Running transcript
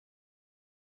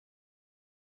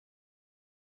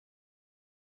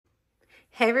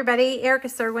Hey everybody, Erica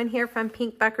Serwin here from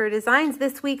Pink Buckaroo Designs.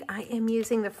 This week I am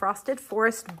using the Frosted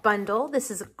Forest bundle.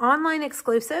 This is an online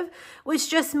exclusive, which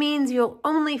just means you'll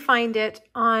only find it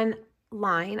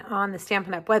online on the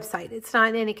Stampin' Up! Website. It's not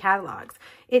in any catalogs.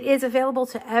 It is available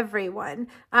to everyone.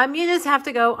 You just have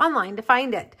to go online to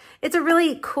find it. It's a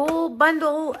really cool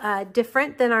bundle,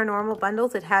 different than our normal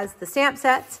bundles. It has the stamp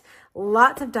sets,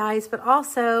 lots of dies, but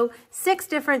also 6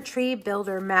 different tree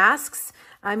builder masks.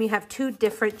 You have 2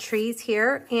 different trees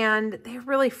here, and they're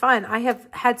really fun. I have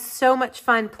had so much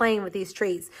fun playing with these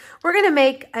trees. We're going to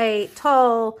make a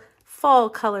tall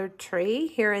fall-colored tree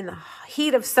here in the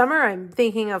heat of summer. I'm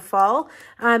thinking of fall.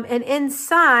 And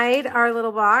inside our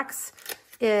little box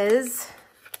is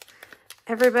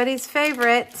everybody's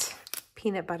favorite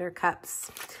peanut butter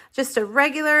cups. Just a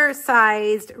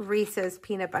regular-sized Reese's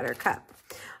peanut butter cup.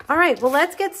 All right, well,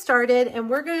 let's get started, and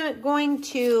we're going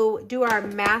to do our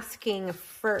masking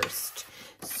first.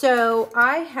 So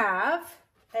I have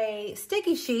a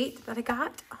sticky sheet that I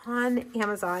got on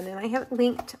Amazon, and I have it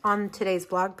linked on today's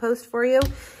blog post for you.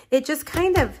 It just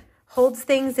kind of holds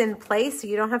things in place so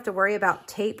you don't have to worry about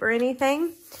tape or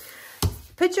anything.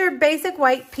 Put your basic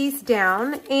white piece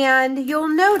down, and you'll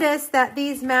notice that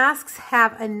these masks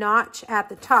have a notch at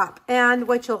the top. And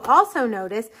what you'll also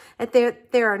notice that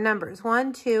there are numbers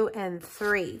 1, 2, and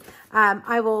 3.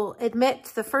 I will admit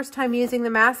the first time using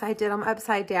the mask, I did them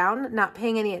upside down, not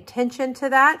paying any attention to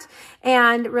that,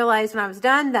 and realized when I was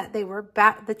done that they were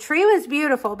back. The tree was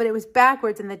beautiful, but it was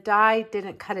backwards, and the die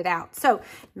didn't cut it out. So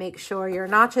make sure your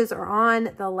notches are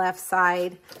on the left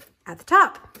side at the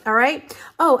top. All right.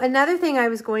 Oh, another thing I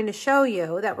was going to show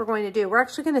you that we're going to do, we're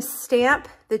actually going to stamp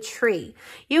the tree.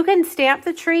 You can stamp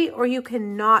the tree or you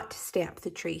cannot stamp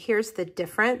the tree. Here's the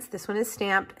difference. This one is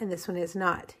stamped and this one is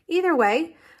not. Either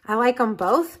way, I like them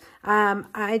both.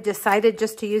 I decided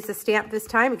just to use the stamp this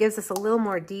time. It gives us a little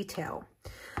more detail.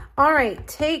 All right,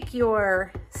 take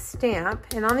your stamp,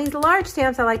 and on these large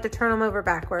stamps, I like to turn them over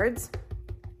backwards.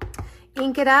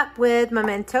 Ink it up with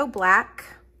Memento Black.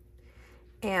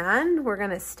 And we're going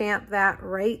to stamp that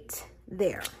right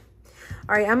there.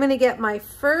 All right, I'm going to get my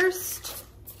first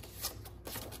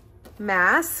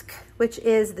mask, which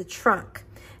is the trunk.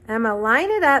 And I'm going to line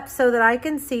it up so that I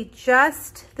can see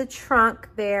just the trunk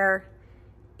there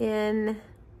in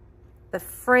the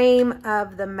frame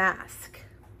of the mask.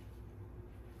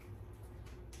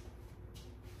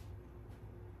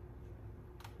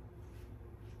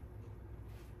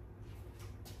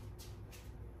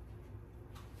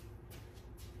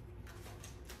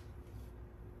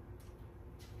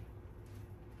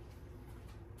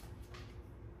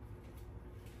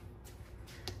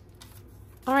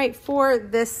 All right, for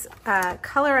this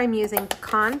color, I'm using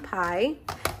Pecan Pie.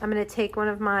 I'm going to take one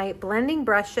of my blending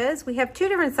brushes. We have 2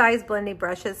 different size blending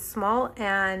brushes, small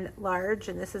and large,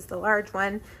 and this is the large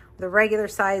one, the regular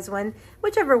size one.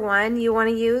 Whichever one you want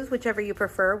to use, whichever you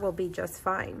prefer, will be just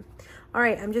fine. All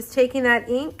right, I'm just taking that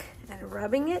ink and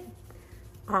rubbing it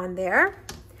on there.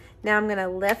 Now I'm going to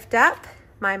lift up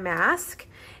my mask,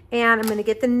 and I'm going to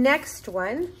get the next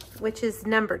one, which is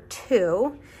number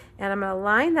 2. And I'm going to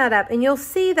line that up, and you'll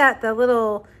see that the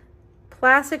little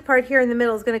plastic part here in the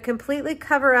middle is going to completely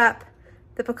cover up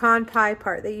the pecan pie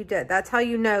part that you did. That's how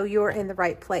you know you're in the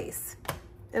right place.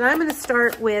 And I'm going to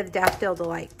start with Daffodil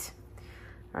Delight.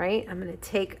 All right, I'm going to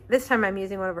take, this time I'm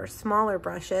using one of our smaller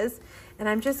brushes, and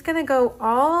I'm just going to go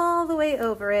all the way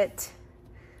over it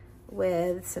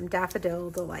with some Daffodil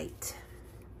Delight.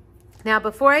 Now,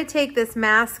 before I take this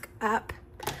mask up,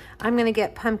 I'm going to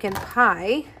get Pumpkin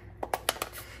Pie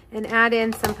and add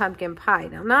in some pumpkin pie.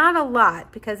 Now, not a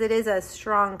lot because it is a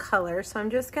strong color, so I'm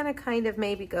just gonna kind of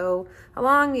maybe go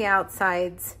along the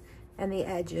outsides and the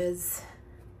edges.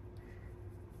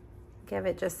 Give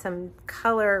it just some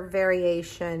color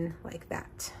variation like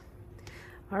that.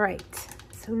 All right,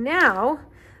 so now,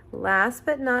 last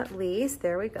but not least,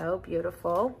 there we go,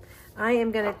 beautiful. I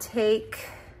am gonna take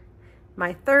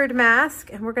my third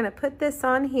mask, and we're gonna put this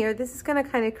on here. This is gonna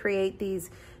kind of create these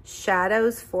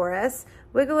shadows for us.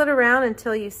 Wiggle it around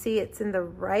until you see it's in the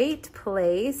right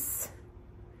place.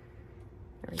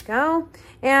 There we go.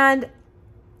 And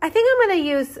I think I'm going to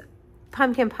use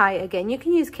Pumpkin Pie again. You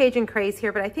can use Cajun Craze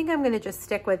here, but I think I'm going to just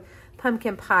stick with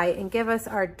Pumpkin Pie and give us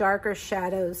our darker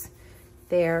shadows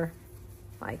there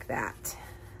like that,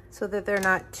 so that they're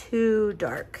not too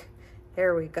dark.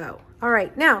 There we go. All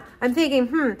right, now I'm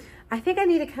thinking, I think I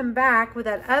need to come back with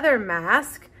that other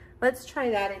mask. Let's try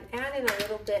that and add in a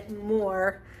little bit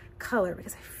more color,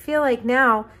 because I feel like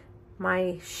now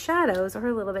my shadows are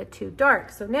a little bit too dark.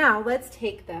 So now let's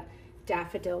take the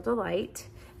Daffodil Delight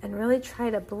and really try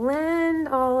to blend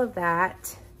all of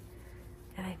that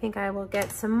And I think I will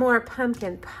get some more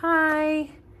pumpkin pie.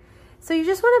 So you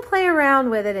just want to play around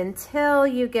with it until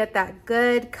you get that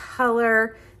good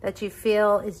color that you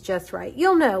feel is just right.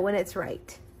 You'll know when it's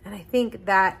right. And I think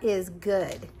that is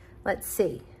good. Let's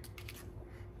see.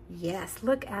 Yes,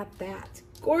 look at that.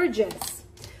 Gorgeous.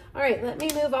 All right, let me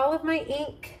move all of my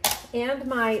ink and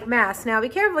my mask. Now be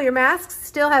careful, your masks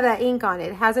still have that ink on it.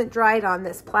 It hasn't dried on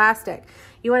this plastic.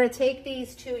 You want to take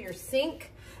these to your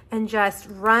sink and just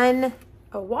run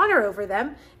water over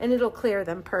them and it'll clear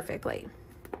them perfectly.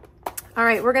 All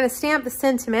right, we're gonna stamp the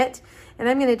sentiment and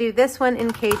I'm gonna do this one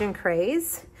in Cajun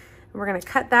Craze. We're gonna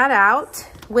cut that out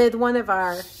with one of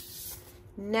our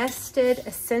nested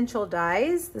essential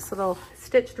dies, this little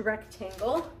stitched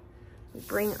rectangle. We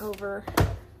bring over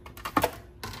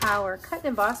our cut and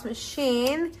emboss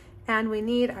machine and we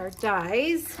need our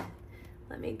dies.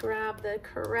 Let me grab the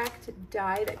correct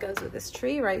die that goes with this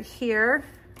tree right here.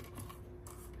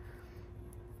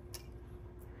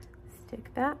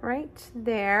 Stick that right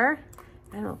there.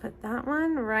 And we'll put that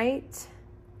one right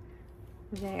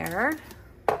there.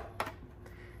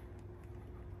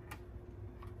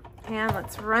 And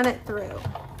let's run it through.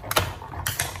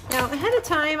 Now, ahead of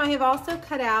time, I have also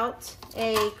cut out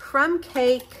a crumb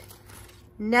cake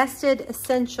nested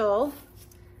essential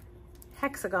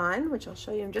hexagon, which I'll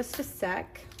show you in just a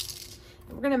sec.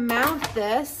 And we're gonna mount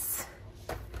this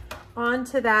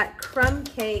onto that crumb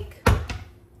cake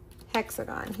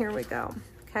hexagon. Here we go.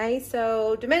 Okay,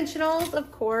 so dimensionals, of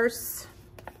course.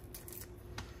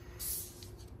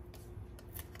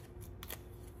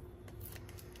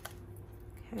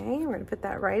 Okay, we're gonna put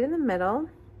that right in the middle.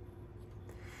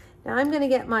 Now I'm gonna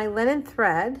get my linen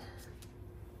thread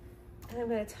and I'm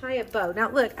gonna tie a bow. Now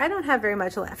look, I don't have very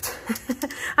much left.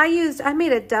 I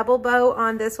made a double bow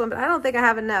on this one, but I don't think I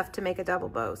have enough to make a double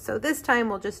bow. So this time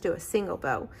we'll just do a single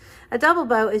bow. A double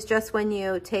bow is just when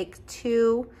you take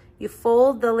you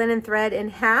fold the linen thread in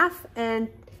half and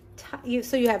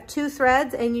so you have two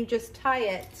threads and you just tie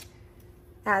it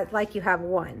like you have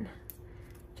one.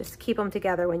 Just keep them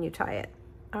together when you tie it.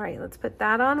 All right, let's put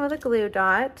that on with a glue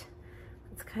dot.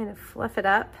 Let's kind of fluff it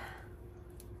up.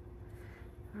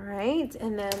 All right,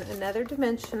 and then another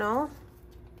dimensional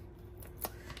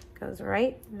goes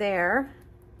right there.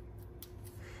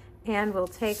 And we'll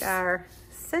take our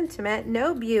sentiment,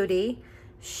 no beauty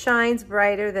shines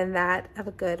brighter than that of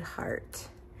a good heart.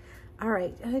 All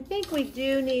right, and I think we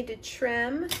do need to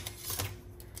trim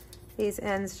these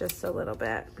ends just a little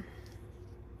bit.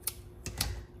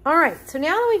 All right, so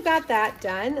now that we've got that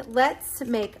done, let's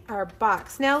make our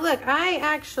box. Now look,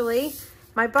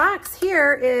 my box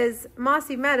here is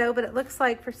Mossy Meadow, but it looks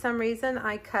like for some reason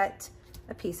I cut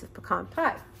a piece of pecan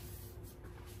pie.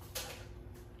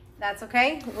 That's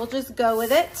okay, we'll just go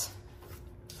with it.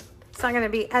 It's not gonna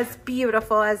be as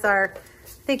beautiful as I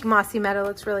think Mossy Meadow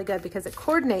looks really good because it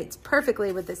coordinates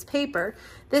perfectly with this paper.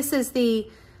 This is the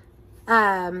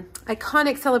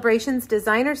Iconic Celebrations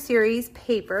Designer Series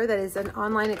paper that is an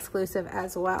online exclusive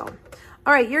as well.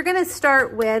 All right, you're gonna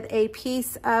start with a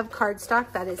piece of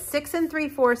cardstock that is 6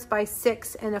 3/4 by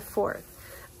 6 1/4.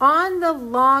 On the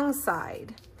long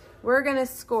side, we're gonna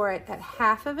score it at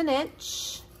 1/2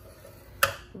 inch,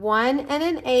 1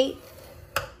 1/8,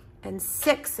 and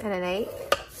 6 1/8.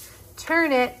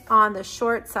 Turn it on the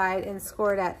short side and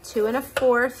score it at 2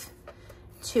 1/4,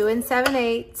 2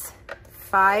 7/8,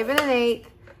 5 1/8,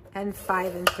 and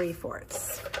 5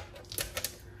 3/4.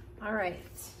 All right.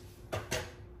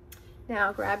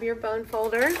 Now grab your bone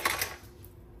folder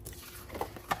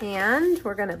and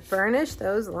we're gonna burnish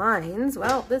those lines.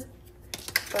 Well, this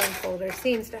bone folder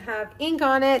seems to have ink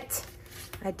on it.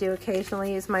 I do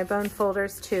occasionally use my bone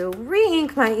folders to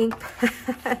re-ink my ink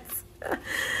pads.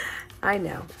 I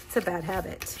know, it's a bad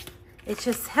habit. It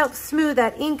just helps smooth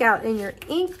that ink out in your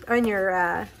ink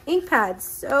pad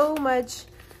so much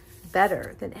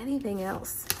better than anything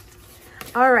else.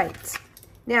 All right,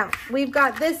 now we've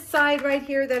got this side right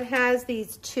here that has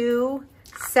these two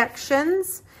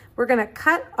sections. We're gonna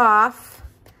cut off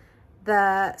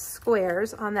the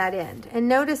squares on that end. And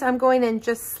notice I'm going in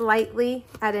just slightly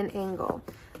at an angle.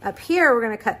 Up here, we're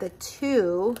gonna cut the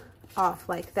two off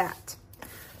like that.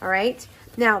 All right,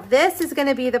 now this is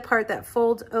gonna be the part that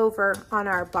folds over on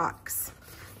our box.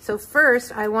 So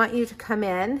first, I want you to come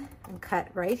in and cut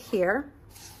right here,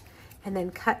 and then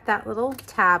cut that little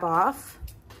tab off.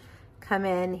 Come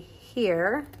in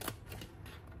here,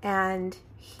 and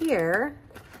here,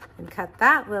 and cut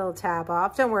that little tab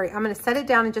off. Don't worry, I'm gonna set it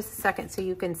down in just a second so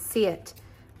you can see it.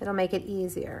 It'll make it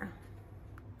easier.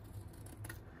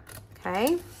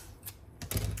 Okay.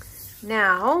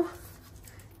 Now,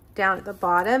 down at the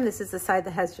bottom, this is the side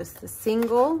that has just the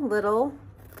single little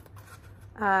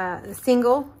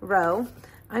single row.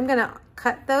 I'm gonna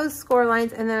cut those score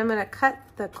lines, and then I'm gonna cut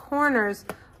the corners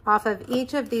off of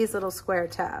each of these little square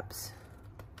tabs.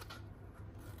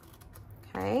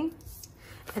 Okay,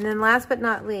 and then last but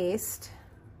not least,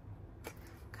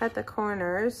 cut the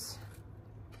corners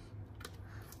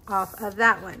off of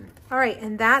that one. All right,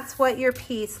 and that's what your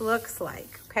piece looks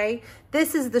like, okay?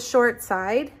 This is the short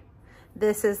side,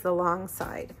 this is the long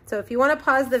side. So if you wanna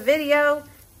pause the video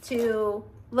to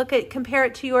compare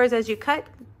it to yours as you cut,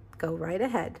 go right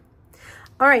ahead.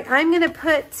 All right, I'm gonna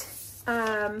put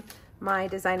my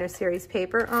designer series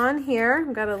paper on here.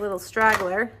 I've got a little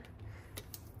straggler,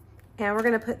 and we're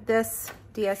gonna put this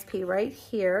DSP right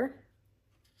here.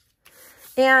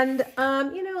 And,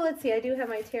 you know, let's see, I do have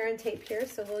my tear and tape here,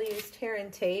 so we'll use tear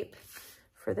and tape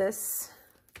for this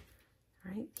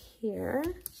right here.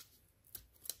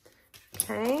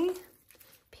 Okay,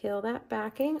 peel that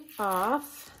backing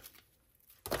off.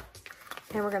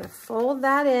 And we're gonna fold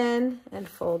that in and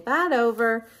fold that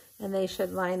over, and they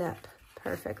should line up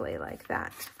perfectly like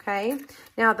that, okay?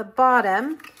 Now at the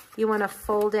bottom, you wanna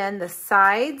fold in the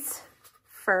sides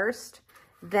first,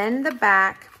 then the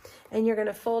back, and you're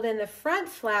gonna fold in the front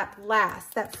flap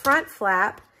last. That front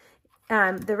flap,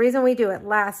 the reason we do it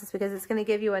last is because it's gonna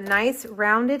give you a nice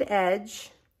rounded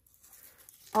edge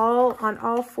on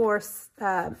all four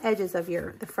edges of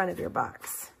the front of your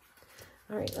box.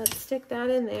 All right, let's stick that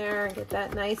in there and get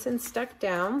that nice and stuck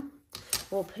down.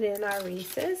 We'll put in our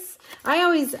Reese's. I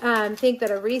always think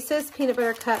that a Reese's peanut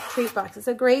butter cup treat box is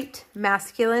a great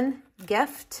masculine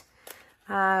gift.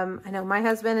 I know my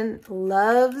husband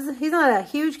loves, he's not a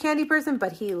huge candy person,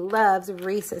 but he loves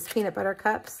Reese's peanut butter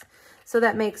cups. So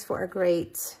that makes for a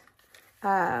great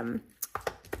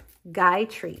guy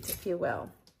treat, if you will.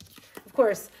 Of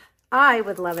course, I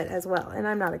would love it as well, and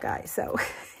I'm not a guy, so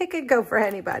it could go for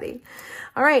anybody.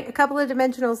 All right, a couple of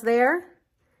dimensionals there,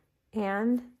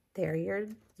 and there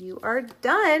you are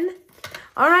done.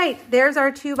 All right, there's our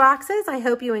 2 boxes. I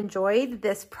hope you enjoyed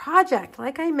this project.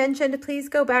 Like I mentioned, please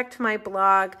go back to my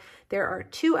blog. There are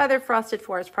 2 other Frosted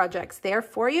Forest projects there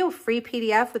for you, free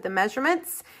PDF with the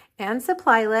measurements and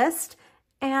supply list.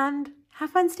 And have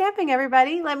fun stamping,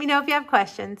 everybody. Let me know if you have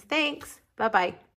questions. Thanks. Bye-bye.